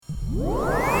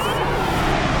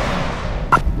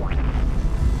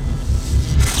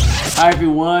Hi,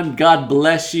 everyone. God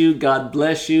bless you. God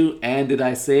bless you. And did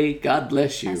I say God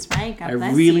bless you? That's right. God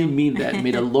bless I really you. mean that.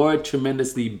 May the Lord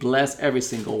tremendously bless every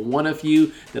single one of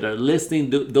you that are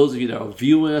listening. Those of you that are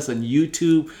viewing us on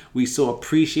YouTube, we so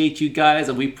appreciate you guys.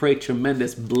 And we pray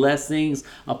tremendous blessings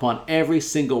upon every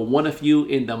single one of you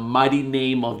in the mighty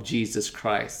name of Jesus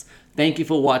Christ. Thank you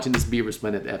for watching this Be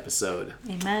Resplendent episode.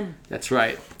 Amen. That's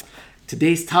right.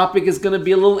 Today's topic is going to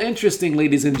be a little interesting,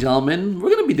 ladies and gentlemen. We're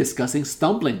going to be discussing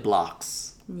stumbling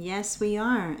blocks. Yes, we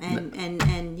are.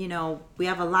 And you know, we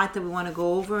have a lot that we want to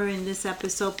go over in this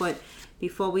episode, but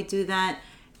before we do that,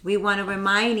 we want to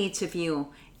remind each of you,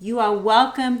 you are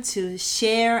welcome to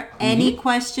share any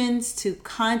questions to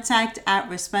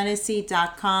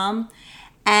contact@resplendency.com.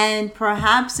 And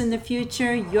perhaps in the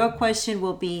future, your question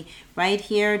will be right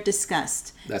here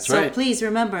discussed. That's right. So please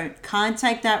remember,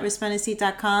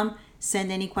 contact.resplendency.com.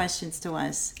 Send any questions to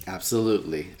us.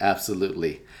 Absolutely.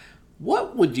 Absolutely.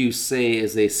 What would you say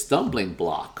is a stumbling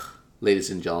block, ladies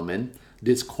and gentlemen?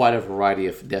 There's quite a variety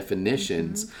of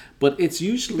definitions, but it's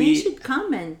usually... They should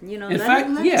comment. You know, In fact,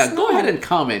 let us know. go ahead and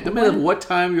comment. No matter what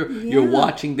time you're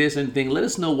watching this and anything, let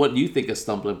us know what you think a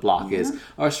stumbling block is.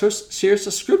 Or share us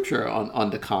a scripture on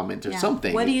the comment or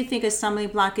something. What do you think a stumbling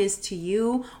block is to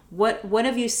you? What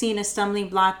have you seen a stumbling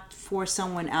block for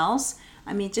someone else?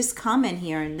 I mean, just comment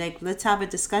here and let's have a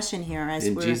discussion here as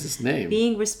in we're Jesus' name.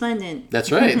 Being resplendent.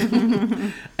 That's right.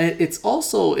 And it's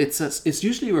also it's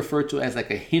usually referred to as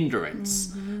like a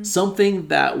hindrance, something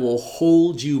that will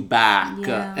hold you back,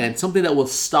 and something that will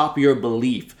stop your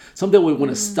belief. Something that would want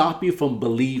to stop you from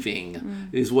believing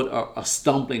is what a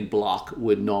stumbling block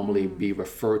would normally be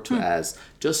referred to as.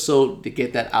 Just so to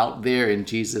get that out there in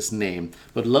Jesus' name.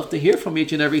 But love to hear from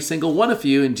each and every single one of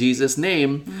you in Jesus'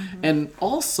 name. And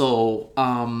also,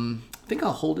 I think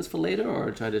I'll hold this for later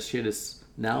or try to share this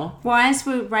now. Well, as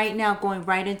we're right now going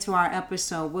right into our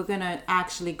episode, we're going to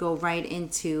actually go right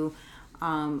into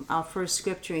our first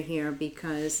scripture here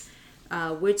because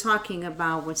we're talking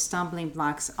about what stumbling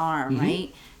blocks are,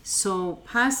 right? So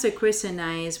Pastor Chris and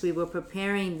I, as we were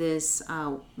preparing this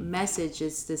message,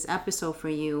 this episode for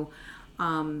you,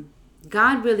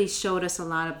 God really showed us a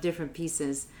lot of different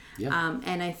pieces.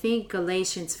 And I think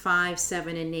Galatians 5,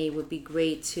 7, and 8 would be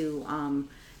great to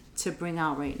bring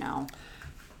out right now.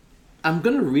 I'm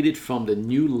going to read it from the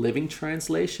New Living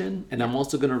Translation, and I'm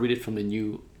also going to read it from the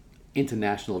New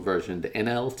International Version, the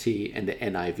NLT and the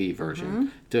NIV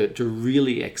version, to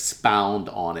really expound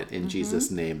on it in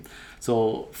Jesus' name.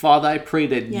 So, Father, I pray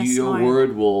that your Lord.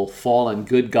 word will fall on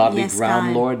good, godly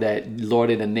ground, God. Lord, that, Lord,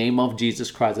 in the name of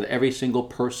Jesus Christ, that every single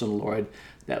person, Lord,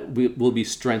 that we will be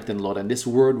strengthened, Lord. And this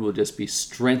word will just be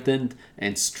strengthened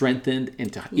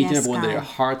into each and every one of their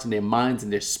hearts and their minds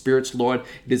and their spirits, Lord.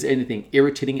 If there's anything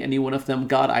irritating any one of them,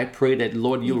 God, I pray that,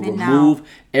 Lord, you'll remove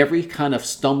every kind of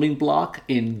stumbling block.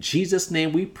 In Jesus'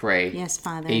 name we pray. Yes,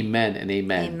 Father. Amen and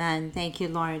amen. Amen. Thank you,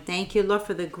 Lord. Thank you, Lord,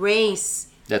 for the grace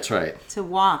That's right. to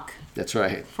walk That's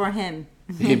right. for Him.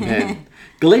 Amen.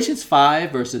 Galatians 5,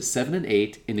 verses 7 and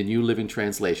 8 in the New Living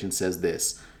Translation says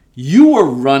this: You are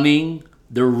running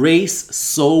the race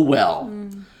so well.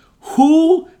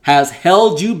 Who has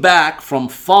held you back from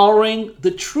following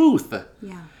the truth?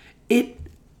 It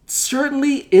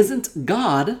certainly isn't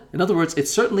God. In other words, it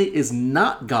certainly is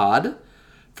not God,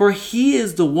 for He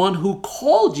is the one who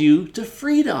called you to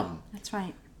freedom. That's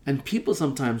right. And people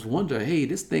sometimes wonder, hey,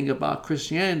 this thing about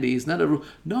Christianity is not a rule.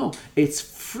 No, it's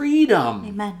freedom.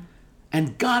 Amen.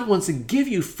 And God wants to give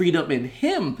you freedom in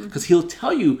Him because He'll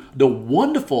tell you the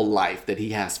wonderful life that He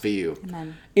has for you.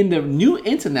 Amen. In the New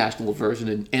International Version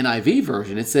and NIV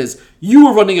version, it says, You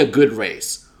are running a good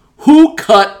race. Who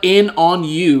cut in on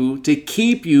you to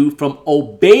keep you from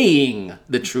obeying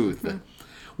the truth?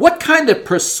 What kind of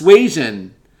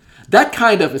persuasion? That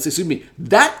kind of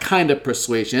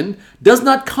persuasion does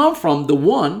not come from the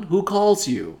one who calls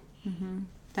you.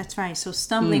 That's right. So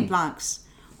stumbling blocks.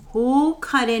 Who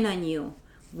cut in on you?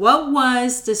 What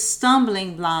was the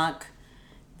stumbling block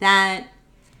that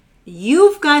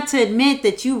you've got to admit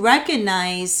that you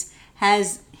recognize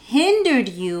has hindered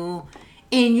you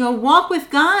in your walk with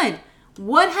God?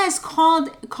 What has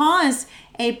caused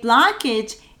a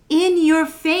blockage in your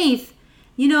faith?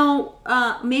 You know,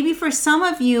 maybe for some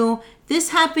of you, this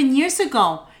happened years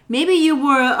ago. Maybe you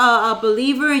were a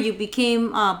believer, you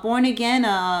became born again,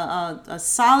 a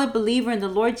solid believer in the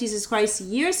Lord Jesus Christ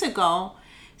years ago.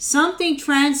 Something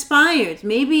transpired,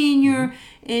 maybe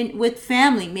with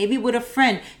family, maybe with a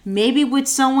friend, maybe with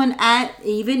someone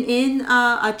even in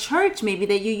a church, maybe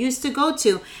that you used to go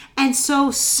to. And so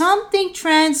something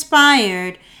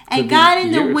transpired and got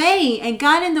in the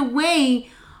way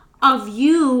of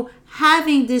you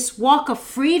having this walk of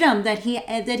freedom that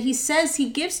he says he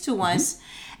gives to us.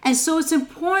 And so it's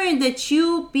important that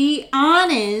you be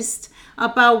honest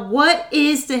about what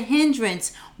is the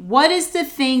hindrance, what is the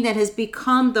thing that has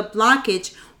become the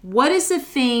blockage, what is the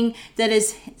thing that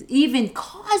has even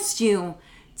caused you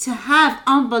to have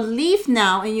unbelief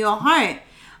now in your heart.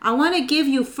 I want to give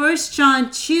you 1 John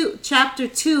 2, chapter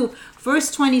 2,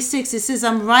 verse 26. It says,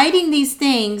 I'm writing these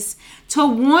things to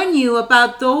warn you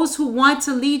about those who want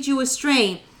to lead you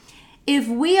astray. If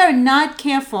we are not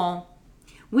careful,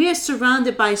 we are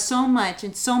surrounded by so much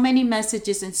and so many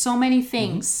messages and so many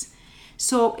things.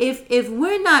 So if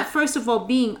we're not, first of all,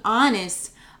 being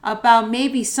honest about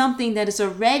maybe something that is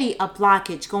already a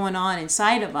blockage going on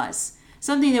inside of us,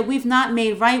 something that we've not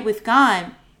made right with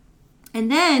God,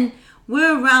 and then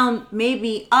we're around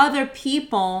maybe other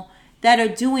people that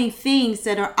are doing things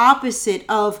that are opposite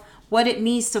of what it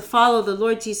means to follow the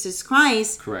Lord Jesus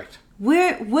Christ. Correct.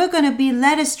 We're going to be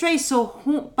led astray.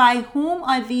 So by whom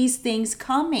are these things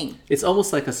coming? It's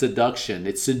almost like a seduction.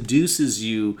 It seduces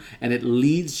you and it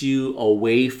leads you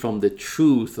away from the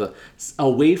truth,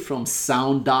 away from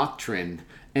sound doctrine.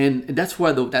 And that's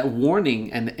why that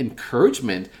warning and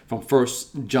encouragement from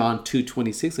 1 John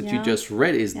 2:26 that you just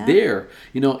read is there.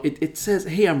 You know, it says,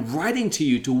 hey, I'm writing to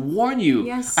you to warn you.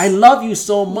 Yes. I love you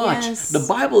so much. Yes. The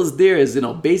Bible is there as,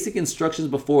 basic instructions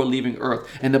before leaving earth.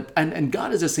 And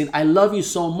God is just saying, I love you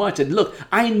so much. And look,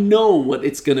 I know what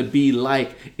it's going to be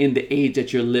like in the age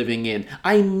that you're living in.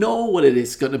 I know what it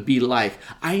is going to be like.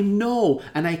 I know,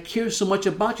 and I care so much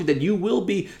about you that you will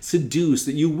be seduced,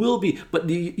 that you will be, but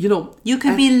you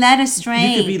could be led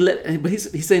astray. You could be led, but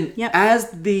he's saying, Yep. as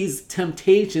these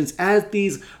temptations, as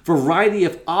these variety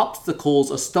of obstacles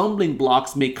or stumbling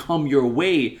blocks may come your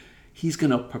way, he's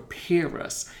going to prepare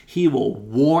us. He will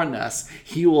warn us.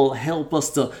 He will help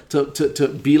us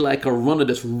to be like a runner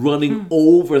that's running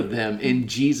over them in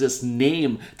Jesus'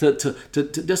 name, to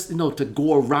just, to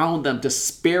go around them, to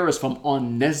spare us from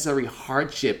unnecessary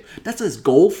hardship. That's his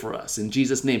goal for us in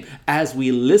Jesus' name, as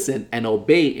we listen and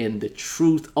obey in the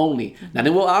truth only. Not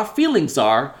in what our feelings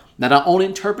are, not our own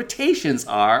interpretations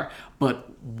are, but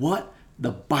what the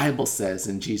Bible says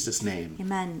in Jesus' name.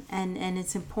 Amen. And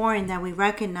it's important that we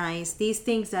recognize these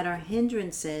things that are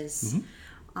hindrances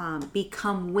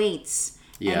become weights.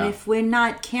 Yeah. And if we're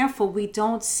not careful, we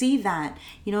don't see that.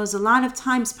 There's a lot of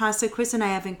times Pastor Chris and I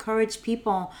have encouraged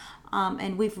people,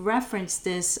 and we've referenced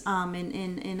this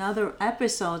in other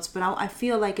episodes, but I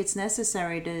feel like it's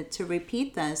necessary to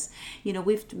repeat this.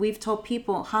 We've told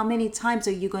people, how many times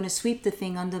are you going to sweep the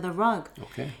thing under the rug?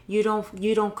 Okay. You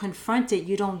don't confront it.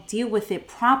 You don't deal with it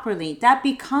properly. That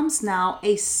becomes now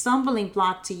a stumbling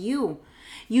block to you.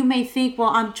 You may think,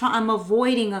 well, I'm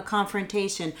avoiding a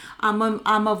confrontation.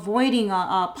 I'm avoiding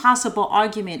a possible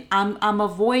argument. I'm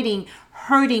avoiding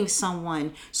hurting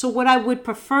someone. So what I would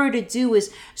prefer to do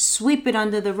is sweep it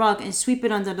under the rug and sweep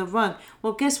it under the rug.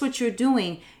 Well, guess what you're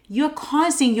doing? You're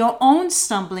causing your own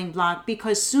stumbling block,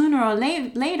 because sooner or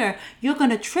later you're going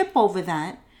to trip over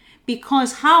that.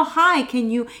 Because how high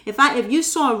can you, if you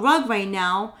saw a rug right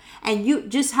now and you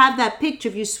just have that picture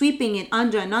of you sweeping it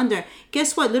under and under,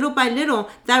 guess what? Little by little,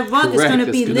 that rug is going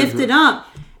to be lifted up.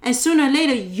 And sooner or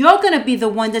later, you're going to be the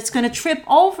one that's going to trip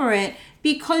over it,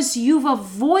 because you've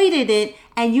avoided it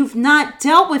and you've not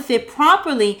dealt with it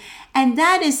properly. And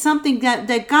that is something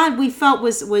that God, we felt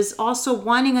was also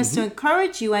wanting us to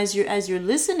encourage you as you're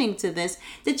listening to this,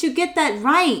 that you get that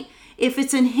right. If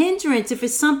it's a hindrance, if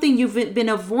it's something you've been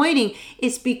avoiding,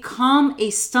 it's become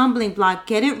a stumbling block.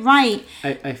 Get it right.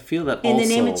 I feel that in also, the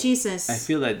name of Jesus. I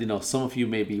feel that, some of you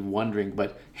may be wondering,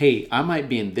 but hey, I might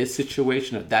be in this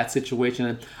situation or that situation.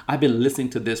 And I've been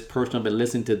listening to this person. I've been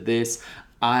listening to this.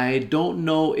 I don't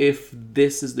know if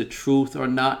this is the truth or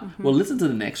not. Well, listen to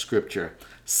the next scripture.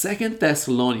 2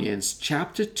 Thessalonians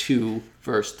chapter 2,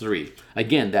 verse 3.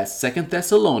 Again, that's 2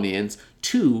 Thessalonians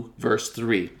 2, verse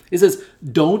 3. It says,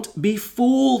 don't be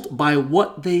fooled by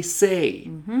what they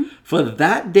say, for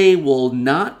that day will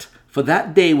not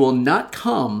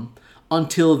come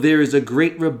until there is a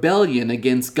great rebellion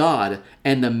against God,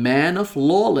 and the man of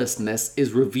lawlessness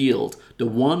is revealed, the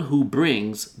one who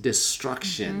brings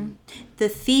destruction. The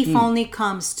thief only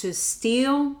comes to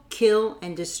steal, kill,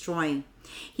 and destroy.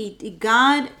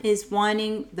 God is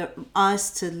wanting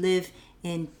us to live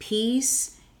in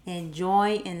peace, in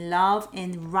joy, in love,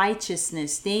 in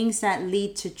righteousness, things that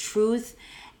lead to truth,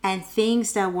 and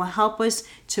things that will help us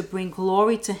to bring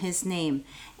glory to his name.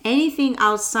 Anything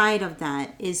outside of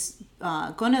that is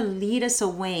going to lead us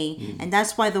away. And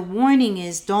that's why the warning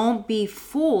is, don't be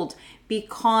fooled.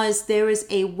 because there is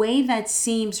a way that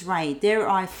seems right. There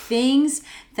are things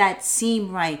that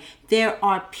seem right. There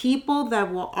are people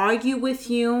that will argue with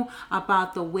you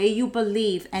about the way you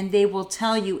believe, and they will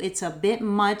tell you it's a bit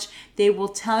much. They will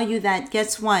tell you that,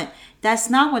 guess what? That's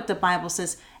not what the Bible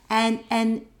says.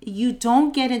 And you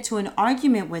don't get into an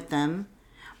argument with them,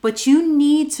 but you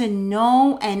need to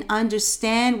know and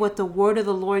understand what the word of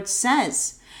the Lord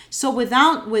says. So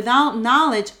without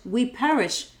knowledge, we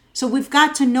perish. So we've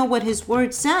got to know what his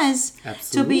word says.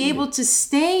 Absolutely. To be able to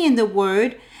stay in the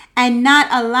word and not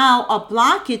allow a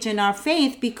blockage in our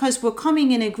faith because we're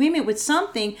coming in agreement with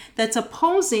something that's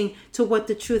opposing to what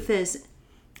the truth is.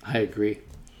 I agree.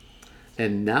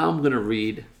 And now I'm going to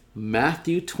read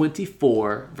Matthew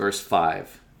 24, verse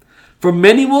 5. For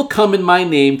many will come in my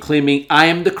name claiming I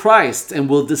am the Christ and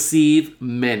will deceive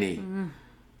many.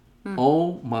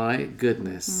 Oh my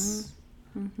goodness.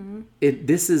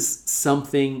 This is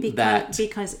something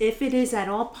because if it is at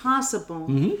all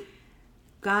possible,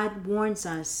 God warns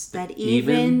us that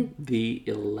even the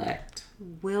elect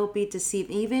will be deceived.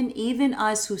 Even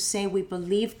us who say we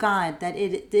believe God, that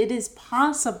it is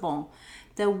possible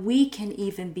that we can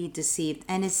even be deceived.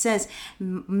 And it says,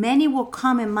 many will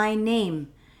come in my name.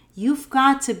 You've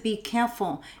got to be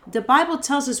careful. The Bible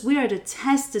tells us we are to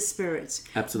test the spirits.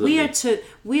 Absolutely.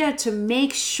 We are to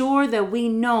make sure that we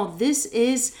know this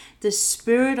is the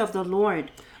Spirit of the Lord.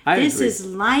 This agree. is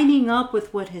lining up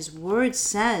with what his word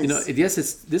says. Yes,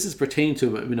 this is pertaining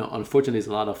to, unfortunately, there's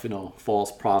a lot of,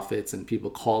 false prophets and people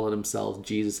calling themselves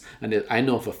Jesus. And I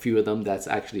know of a few of them that's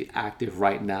actually active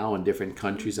right now in different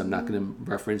countries. I'm not going to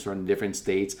reference or in different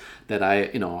states that I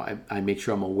make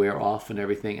sure I'm aware of and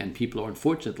everything. And people are,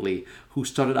 unfortunately, who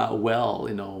started out well,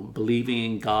 believing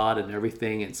in God and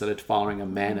everything and started following a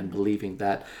man and believing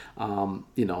that,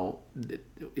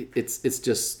 it's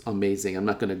just amazing. I'm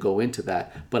not going to go into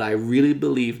that, but I really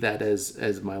believe that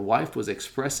as my wife was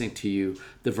expressing to you,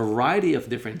 the variety of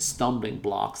different stumbling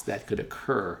blocks that could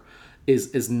occur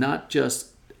is not just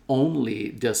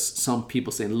only just some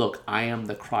people saying, look, I am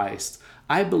the Christ.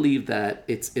 I believe that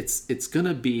it's going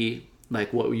to be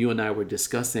like what you and I were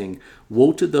discussing.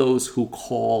 Woe to those who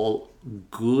call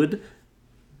good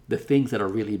the things that are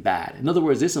really bad. In other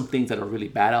words, there's some things that are really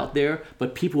bad out there,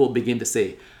 but people will begin to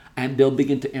say, and they'll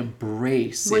begin to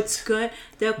embrace what's good.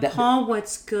 They'll call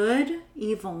what's good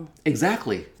evil.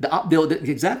 Exactly.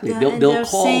 They'll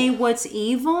call say what's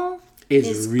evil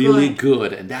is really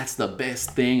good, and that's the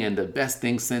best thing, and the best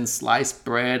thing since sliced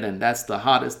bread, and that's the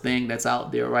hottest thing that's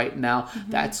out there right now.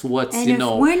 That's what's if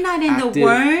we're not in active. The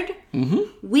word,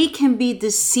 we can be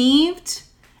deceived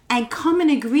and come in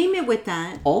agreement with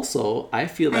that. Also, I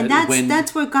feel that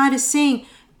that's where God is saying,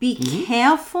 be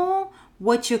careful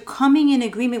what you're coming in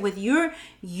agreement with. You're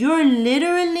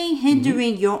literally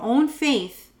hindering your own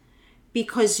faith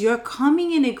because you're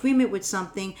coming in agreement with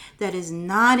something that is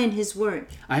not in his word.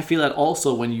 I feel that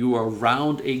also when you are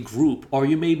around a group, or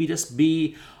you maybe just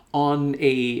be on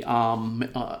a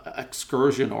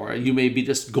excursion, or you may be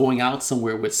just going out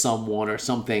somewhere with someone or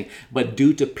something, but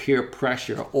due to peer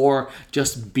pressure or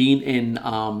just being in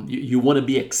you want to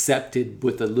be accepted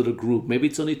with a little group, maybe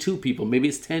it's only 2 people, maybe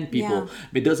it's 10 people,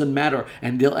 it doesn't matter,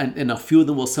 and a few of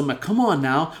them will say, come on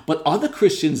now, but other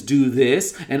Christians do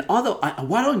this, and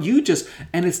why don't you just,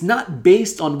 and it's not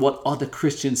based on what other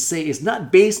Christians say, it's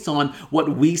not based on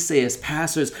what we say as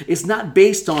pastors, it's not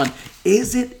based on,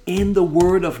 is it in the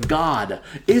word of God?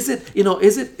 Is it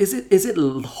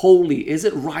holy? Is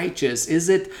it righteous? Is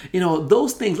it,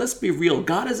 those things? Let's be real.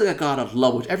 God is a God of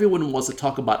love, which everyone wants to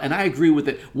talk about, and I agree with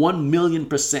it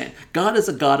 1,000,000%. God is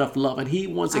a God of love, and he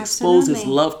wants to expose his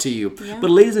love to you. Yeah.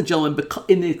 But ladies and gentlemen,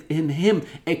 in him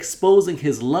exposing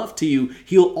his love to you,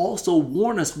 he'll also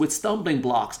warn us with stumbling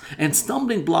blocks. And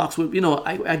stumbling blocks,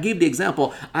 I gave the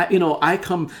example.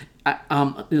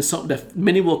 That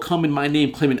many will come in my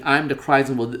name claiming I am the Christ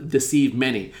and will deceive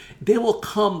many. They will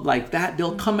come like that.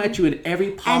 They'll come at you in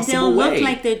every possible way. And they'll look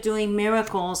like they're doing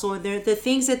miracles, or the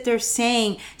things that they're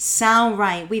saying sound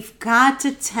right. We've got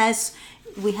to test.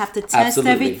 We have to test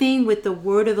everything with the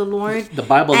word of the Lord. The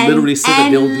Bible literally says that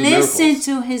they'll do miracles. And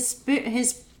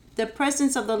listen to the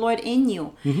presence of the Lord in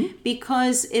you.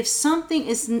 Because if something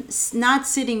is not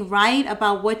sitting right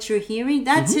about what you're hearing,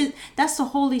 that's it. That's the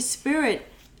Holy Spirit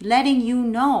letting you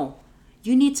know.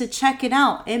 You need to check it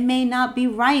out. It may not be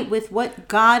right with what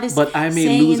God is saying. But I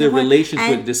may lose a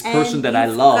relationship with this person that I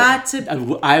love.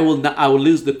 I will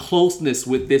lose the closeness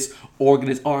with this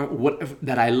organism or whatever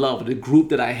that I love, the group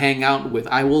that I hang out with.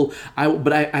 I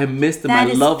miss them. I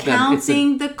love them.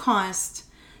 Counting the cost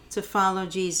to follow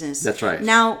Jesus. That's right.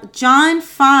 Now, John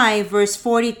 5, verse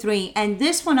 43, and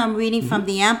this one I'm reading from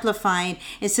the Amplified.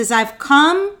 It says,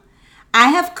 I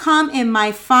have come in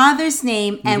my Father's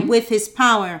name and with his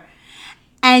power,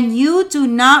 and you do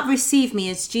not receive me.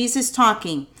 It's Jesus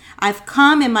talking. I've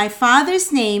come in my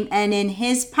Father's name and in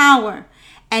his power,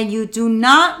 and you do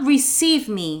not receive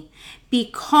me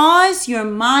because your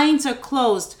minds are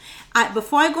closed.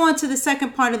 Before I go on to the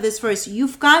second part of this verse,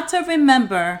 you've got to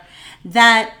remember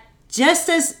that just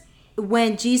as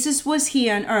when Jesus was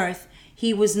here on earth,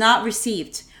 he was not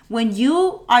received. When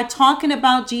you are talking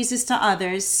about Jesus to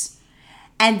others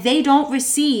and they don't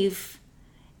receive,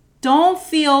 don't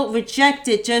feel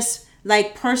rejected just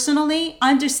like personally.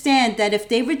 Understand that if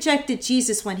they rejected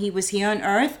Jesus when he was here on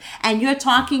earth and you're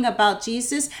talking about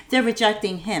Jesus, they're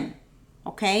rejecting him.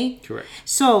 Okay? Correct.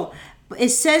 So it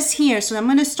says here, so I'm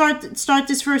going to start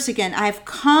this verse again. I've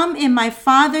come in my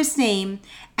Father's name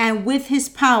and with his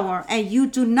power, and you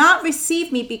do not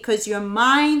receive me because your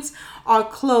minds are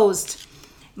closed.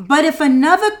 But if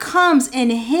another comes in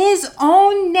his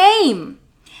own name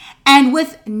and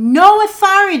with no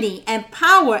authority and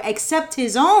power except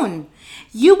his own,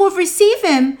 you will receive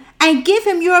him and give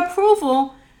him your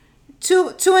approval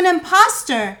to an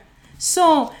imposter.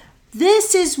 So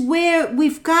this is where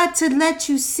we've got to let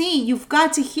you see. You've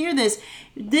got to hear this.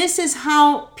 This is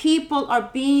how people are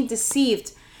being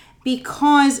deceived,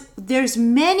 because there's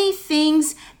many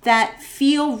things that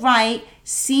feel right,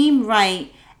 seem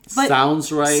right, but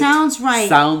sounds right,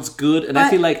 sounds good. And I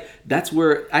feel like that's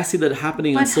where I see that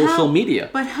happening on social media.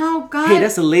 But how God... Hey,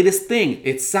 that's the latest thing.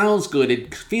 It sounds good.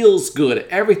 It feels good.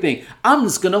 Everything. I'm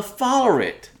just going to follow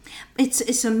it.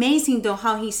 It's amazing, though,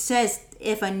 how he says,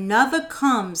 if another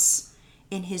comes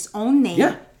in his own name...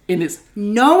 Yeah, in his...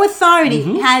 No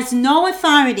authority, has no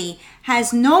authority,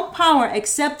 has no power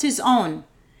except his own.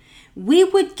 We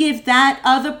would give that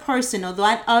other person or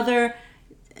that other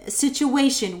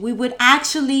situation, we would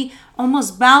actually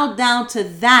almost bow down to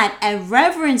that and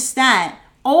reverence that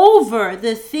over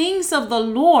the things of the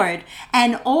Lord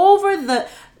and over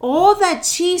all that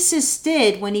Jesus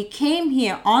did when he came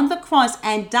here on the cross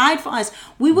and died for us.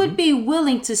 We would be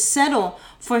willing to settle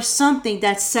for something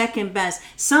that's second best,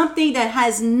 something that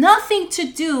has nothing to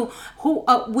do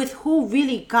with who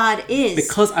really God is.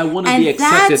 Because I want to be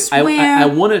accepted. I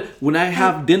want to, when I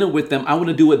have dinner with them, I want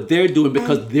to do what they're doing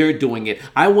because they're doing it.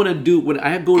 I want to do, when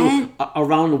I go to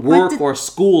around work or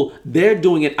school, they're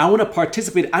doing it. I want to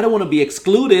participate. I don't want to be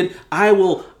excluded. I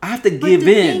have to give in.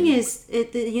 The thing is,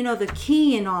 the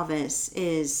key in all this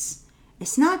is,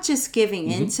 it's not just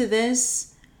giving into this,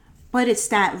 but it's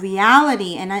that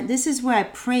reality. And this is where I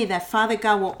pray that Father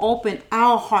God will open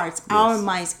our hearts, our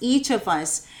minds, each of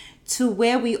us, to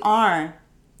where we are.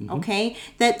 Okay?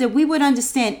 That we would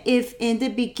understand, if in the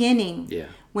beginning,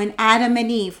 when Adam and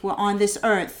Eve were on this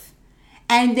earth,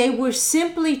 and they were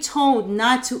simply told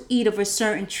not to eat of a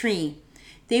certain tree,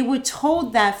 they were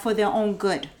told that for their own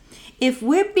good. If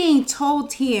we're being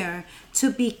told here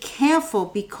to be careful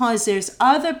because there's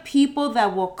other people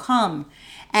that will come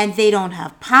and they don't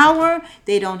have power,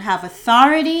 they don't have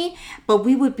authority, but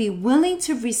we would be willing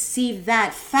to receive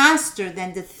that faster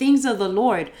than the things of the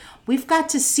Lord. We've got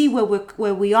to see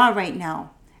where we are right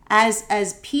now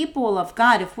as people of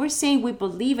God. If we're saying we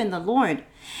believe in the Lord,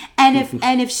 and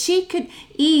if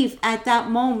Eve at that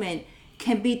moment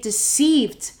can be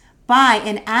deceived by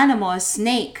an animal, a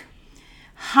snake,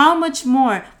 how much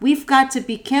more we've got to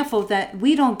be careful that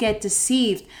we don't get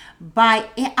deceived by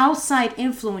outside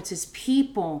influences,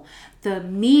 people, the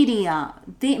media,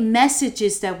 the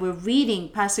messages that we're reading.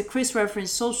 Pastor Chris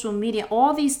referenced social media,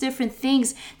 all these different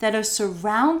things that are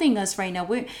surrounding us right now.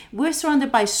 We're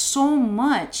surrounded by so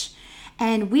much,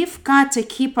 and we've got to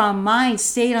keep our minds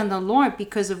stayed on the Lord,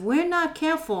 because if we're not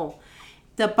careful,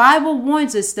 the Bible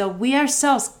warns us that we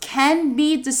ourselves can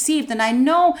be deceived. And I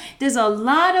know there's a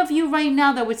lot of you right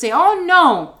now that would say, oh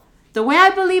no, the way I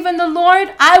believe in the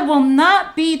Lord, I will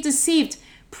not be deceived.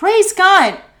 Praise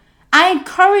God. I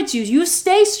encourage you, you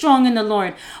stay strong in the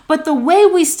Lord. But the way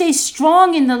we stay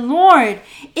strong in the Lord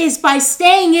is by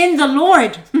staying in the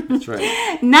Lord. That's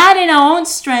right. Not in our own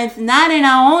strength, not in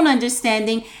our own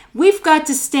understanding. We've got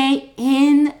to stay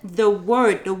in the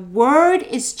Word. The Word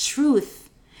is truth.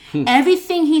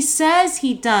 Everything he says,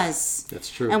 he does. That's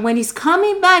true. And when he's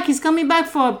coming back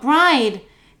for a bride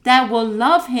that will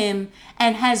love him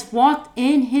and has walked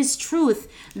in his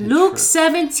truth. That's Luke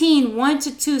 17,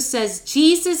 1-2 says,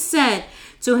 Jesus said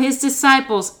to his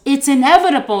disciples, it's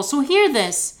inevitable. So hear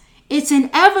this. It's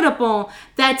inevitable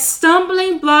that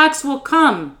stumbling blocks will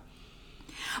come.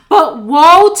 But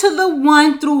woe to the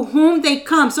one through whom they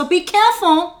come. So be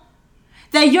careful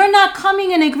that you're not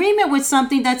coming in agreement with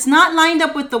something that's not lined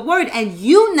up with the Word, and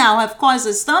you now have caused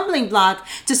a stumbling block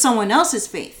to someone else's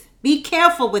faith. Be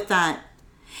careful with that.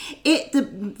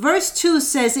 The verse 2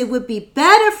 says it would be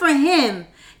better for him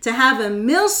to have a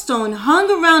millstone hung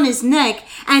around his neck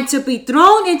and to be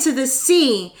thrown into the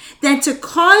sea than to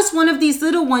cause one of these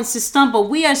little ones to stumble.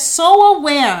 We are so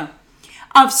aware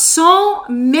of so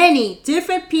many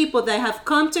different people that have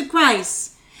come to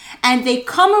Christ, and they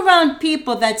come around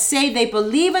people that say they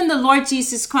believe in the Lord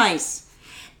Jesus Christ.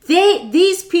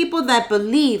 These people that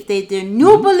believe, they're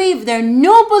new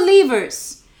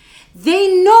believers.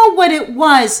 They know what it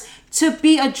was to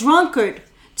be a drunkard,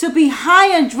 to be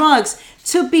high on drugs,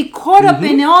 to be caught up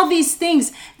in all these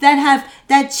things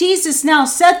that Jesus now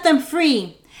set them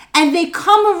free. And they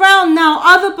come around now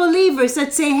other believers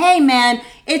that say, hey man,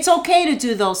 it's okay to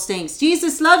do those things.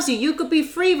 Jesus loves you. You could be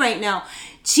free right now.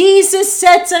 Jesus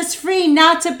sets us free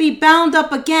not to be bound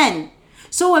up again.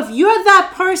 So if you're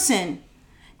that person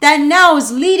that now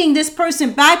is leading this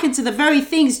person back into the very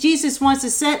things Jesus wants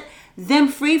to set them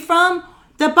free from,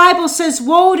 the Bible says,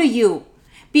 woe to you.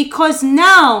 Because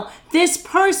now this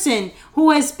person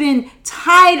who has been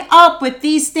tied up with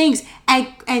these things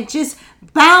and just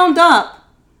bound up,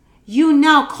 you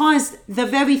now cause the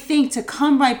very thing to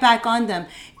come right back on them.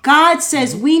 God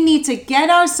says we need to get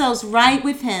ourselves right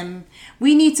with him.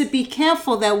 We need to be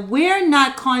careful that we're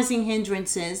not causing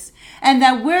hindrances and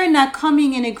that we're not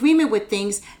coming in agreement with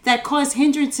things that cause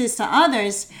hindrances to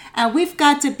others. And we've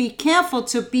got to be careful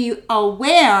to be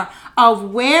aware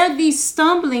of where these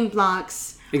stumbling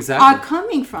blocks are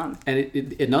coming from.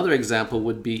 And another example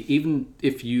would be, even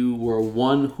if you were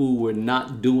one who were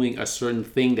not doing a certain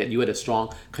thing that you had a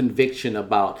strong conviction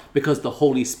about, because the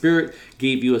Holy Spirit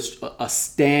gave you a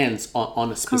stance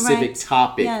on a specific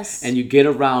topic, and you get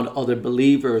around other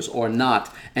believers or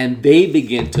not, and they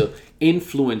begin to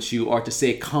influence you or to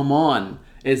say, come on.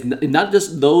 It's not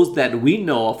just those that we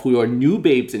know of who are new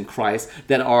babes in Christ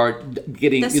that are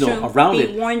getting, around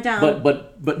being worn down.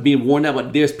 but being worn down.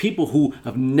 But there's people who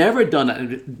have never done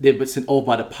it. They've been saying, oh,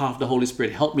 by the power of the Holy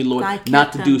Spirit, help me, Lord,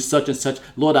 not to do such and such.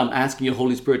 Lord, I'm asking your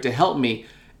Holy Spirit to help me.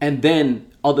 And then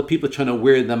other people trying to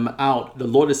wear them out. The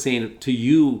Lord is saying to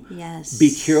you,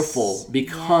 be careful,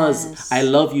 because I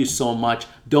love you so much.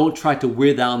 Don't try to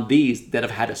wear down these that have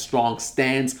had a strong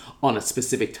stance on a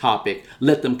specific topic.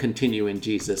 Let them continue in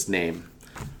Jesus' name.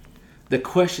 The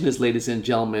question is, ladies and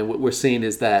gentlemen, what we're saying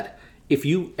is that if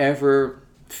you ever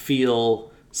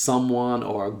feel someone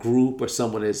or a group or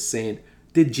someone is saying,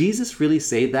 did Jesus really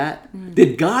say that?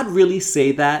 Did God really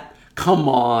say that? Come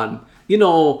on.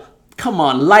 Come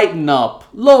on, lighten up.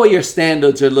 Lower your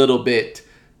standards a little bit.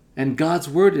 And God's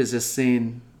word is just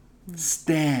saying,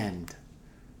 stand.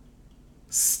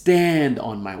 Stand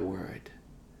on my word.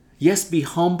 Yes, be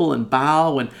humble and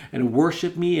bow and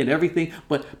worship me and everything,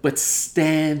 but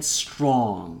stand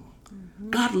strong.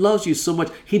 God loves you so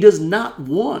much. He does not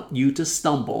want you to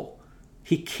stumble.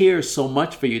 He cares so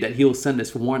much for you that he will send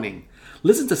this warning.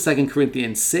 Listen to 2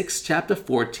 Corinthians 6, chapter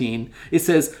 14. It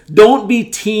says, don't be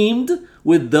teamed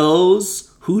with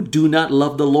those who do not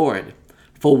love the Lord.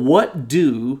 For what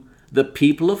do the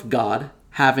people of God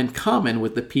have in common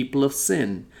with the people of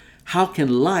sin? How can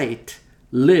light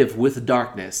live with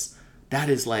darkness? That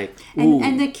is like, ooh.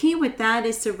 And the key with that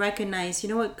is to recognize,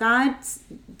 what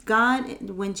God,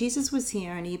 when Jesus was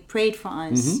here and he prayed for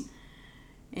us,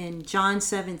 in John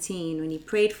 17, when he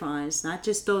prayed for us, not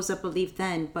just those that believed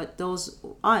then, but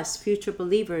us, future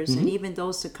believers, and even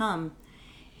those to come,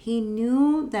 he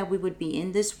knew that we would be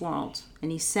in this world.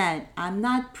 And he said, I'm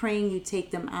not praying you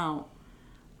take them out.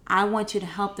 I want you to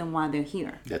help them while they're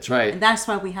here. That's right. And that's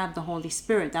why we have the Holy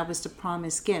Spirit. That was the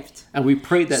promised gift. And we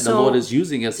pray that the Lord is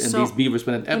using us in these Beaver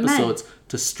Spinning episodes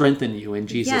to strengthen you in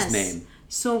Jesus' name.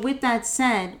 So with that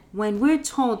said, when we're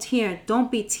told here, don't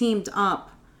be teamed up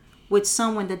with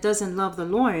someone that doesn't love the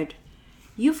Lord,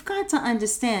 you've got to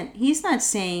understand, he's not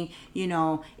saying,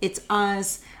 it's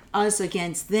us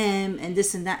against them and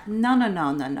this and that.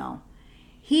 No.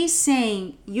 He's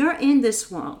saying, you're in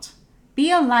this world.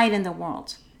 Be a light in the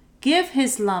world. Give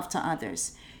his love to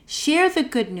others. Share the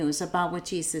good news about what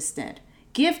Jesus did.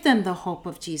 Give them the hope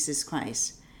of Jesus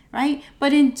Christ, right?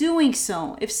 But in doing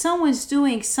so, if someone's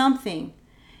doing something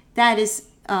that is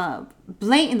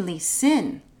blatantly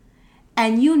sin,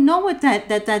 and you know what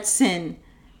that sin,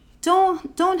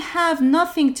 don't have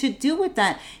nothing to do with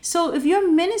that. So if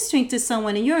you're ministering to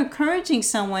someone and you're encouraging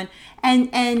someone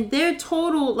and they're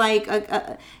total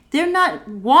they're not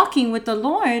walking with the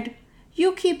Lord,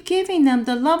 you keep giving them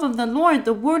the love of the Lord,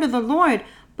 the word of the Lord,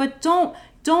 but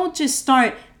don't just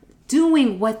start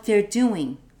doing what they're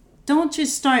doing. Don't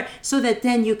just start so that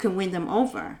then you can win them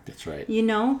over. That's right.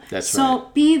 That's right. So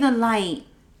be the light,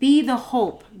 be the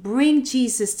hope, bring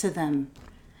Jesus to them.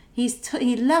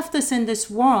 He left us in this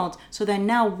world so that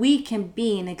now we can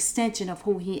be an extension of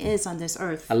who he is on this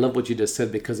earth. I love what you just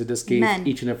said, because it just gave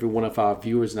each and every one of our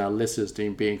viewers and our listeners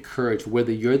to be encouraged.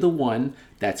 Whether you're the one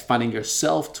that's finding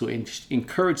yourself to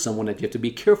encourage someone that you have to be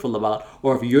careful about,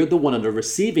 or if you're the one on the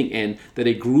receiving end that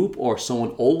a group or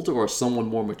someone older or someone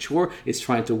more mature is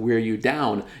trying to wear you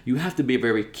down, you have to be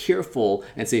very careful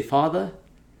and say, Father,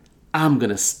 I'm going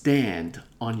to stand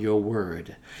on your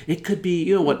word. It could be,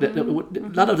 you know what, a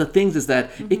lot of the things is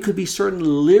that it could be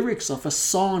certain lyrics of a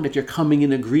song that you're coming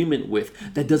in agreement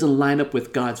with that doesn't line up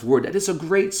with God's word. That is a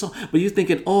great song, but you're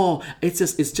thinking, oh, it's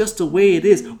just the way it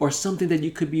is, or something that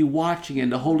you could be watching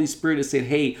and the Holy Spirit is saying,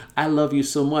 hey, I love you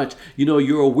so much. You know,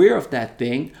 you're aware of that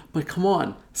thing, but come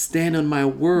on, stand on my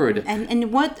word.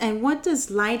 And what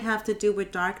does light have to do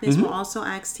with darkness? We're also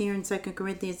asked here in 2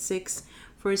 Corinthians 6,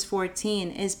 verse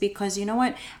 14, is because, you know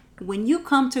what? When you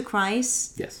come to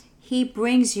Christ, yes, he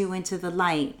brings you into the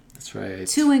light. That's right.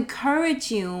 To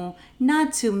encourage you,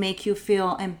 not to make you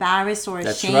feel embarrassed or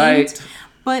ashamed. That's right.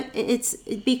 But it's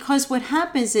because what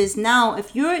happens is now,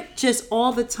 if you're just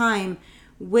all the time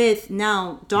with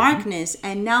now darkness,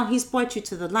 and now he's brought you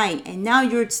to the light, and now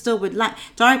you're still with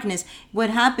darkness, what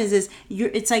happens is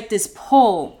it's like this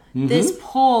pull. This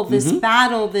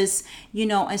battle, this, you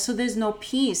know, and so there's no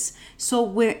peace. So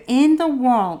we're in the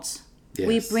world. Yes.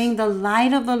 We bring the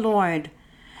light of the Lord,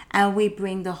 and we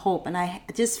bring the hope. And I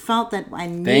just felt that I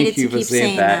needed to keep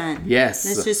saying that. Yes.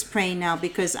 Let's just pray now,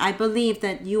 because I believe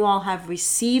that you all have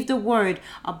received the word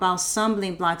about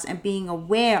stumbling blocks and being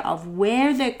aware of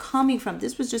where they're coming from.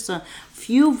 This was just a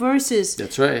few verses.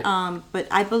 That's right. But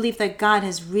I believe that God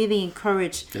has really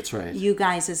encouraged you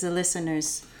guys as the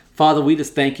listeners. Father, we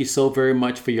just thank you so very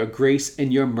much for your grace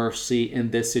and your mercy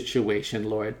in this situation,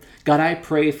 Lord. God, I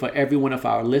pray for every one of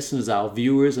our listeners, our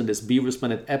viewers in this Be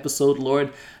Resplendent episode,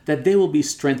 Lord, that they will be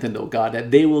strengthened, oh God, that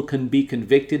they will be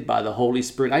convicted by the Holy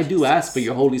Spirit. I do ask for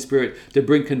your Holy Spirit to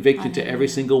bring conviction to every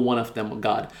single one of them, oh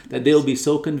God, that they will be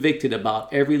so convicted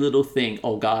about every little thing,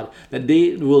 oh God, that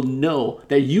they will know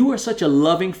that you are such a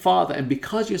loving Father, and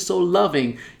because you're so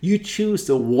loving, you choose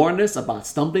to warn us about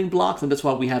stumbling blocks, and that's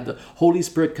why we have the Holy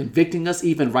Spirit convicting us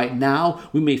even right now.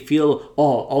 We may feel,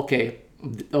 oh, okay,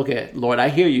 Lord, I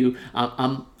hear you.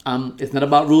 It's not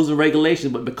about rules and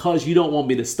regulations, but because you don't want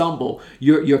me to stumble,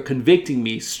 you're convicting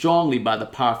me strongly by the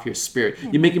power of your Spirit. Mm-hmm.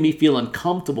 You're making me feel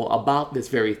uncomfortable about this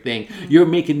very thing.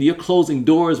 Mm-hmm. You're closing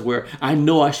doors where I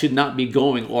know I should not be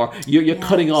going, or you're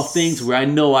cutting off things where I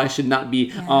know I should not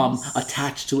be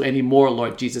attached to anymore,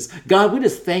 Lord Jesus. God, we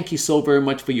just thank you so very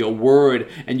much for your word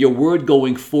and your word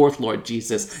going forth, Lord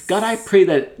Jesus. God, I pray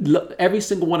that every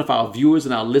single one of our viewers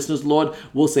and our listeners, Lord,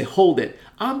 will say, hold it.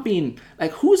 I'm being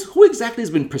like, who exactly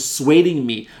has been persuading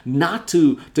me not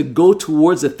to go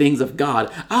towards the things of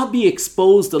God? I'll be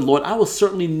exposed to Lord. I will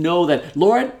certainly know that,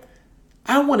 Lord,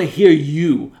 I want to hear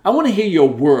you. I want to hear your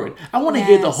word. I want to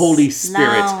hear the Holy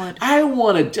Spirit. Loud. I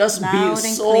want to just be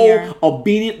so clear.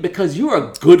 obedient, because you're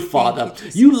a good Father.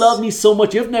 You love me so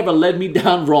much. You've never led me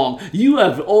down wrong. You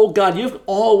have, oh God, you've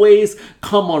always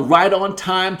come on right on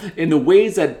time in the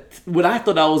ways that when I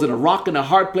thought I was in a rock and a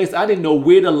hard place, I didn't know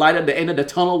where the light at the end of the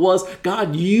tunnel was.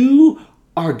 God, you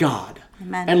are God.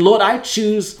 Amen. And Lord, I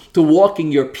choose to walk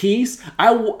in your peace.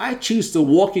 I choose to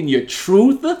walk in your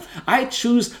truth. I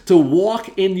choose to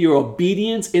walk in your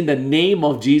obedience in the name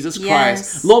of Jesus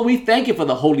Christ. Lord, we thank you for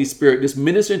the Holy Spirit just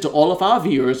ministering to all of our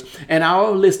viewers and our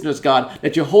listeners, God,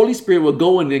 that your Holy Spirit will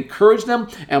go and encourage them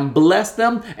and bless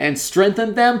them and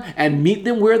strengthen them and meet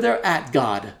them where they're at,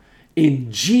 God.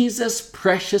 In Jesus'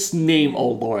 precious name, O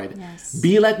Lord. Yes.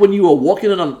 Be like when you were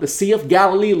walking on the Sea of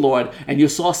Galilee, Lord, and you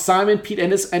saw Simon Peter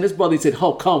and his brother. He said,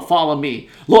 oh, come, follow me.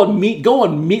 Lord, go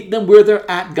and meet them where they're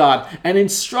at, God, and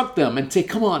instruct them and say,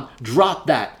 come on, drop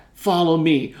that. Follow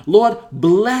me. Lord,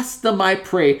 bless them, I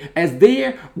pray, as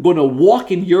they're going to walk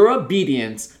in your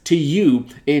obedience to you.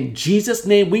 In Jesus'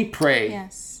 name we pray.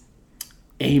 Yes.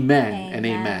 Amen and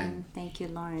amen. Thank you,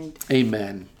 Lord.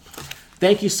 Amen.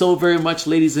 Thank you so very much,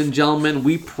 ladies and gentlemen.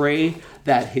 We pray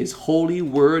that his holy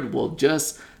word will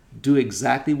just do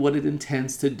exactly what it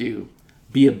intends to do.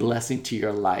 Be a blessing to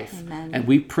your life. Amen. And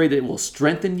we pray that it will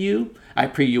strengthen you. I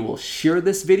pray you will share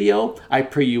this video. I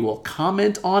pray you will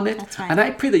comment on it. That's right. And I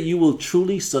pray that you will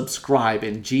truly subscribe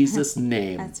in Jesus'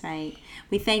 name. That's right.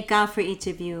 We thank God for each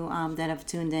of you that have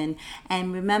tuned in.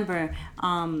 And remember,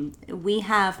 we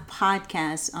have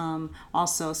podcasts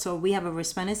also. So we have a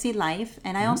Resplendency Life.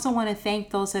 And I also want to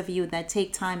thank those of you that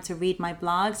take time to read my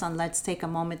blogs on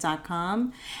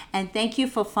letstakeamoment.com. And thank you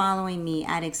for following me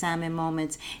at Examine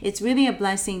Moments. It's really a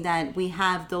blessing that we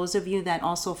have those of you that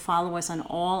also follow us on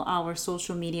all our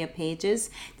social media pages.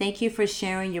 Thank you for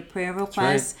sharing your prayer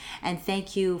requests. And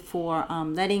thank you for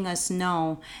letting us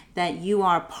know that you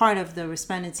are part of the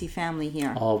Resplendency family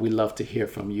here. Oh, we love to hear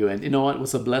from you. And you know what? It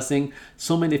was a blessing.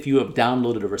 So many of you have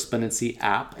downloaded the Resplendency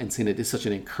app and seen it is such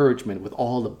an encouragement with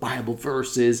all the Bible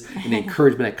verses and the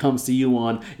encouragement that comes to you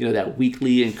on, that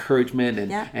weekly encouragement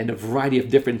and a variety of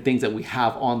different things that we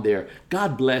have on there.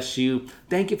 God bless you.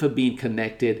 Thank you for being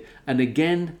connected. And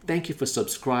again, thank you for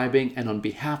subscribing. And on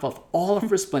behalf of all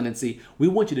of Resplendency, we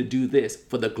want you to do this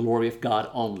for the glory of God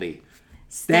only.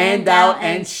 Stand out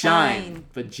and shine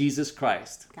for Jesus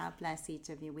Christ. God bless each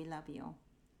of you. We love you.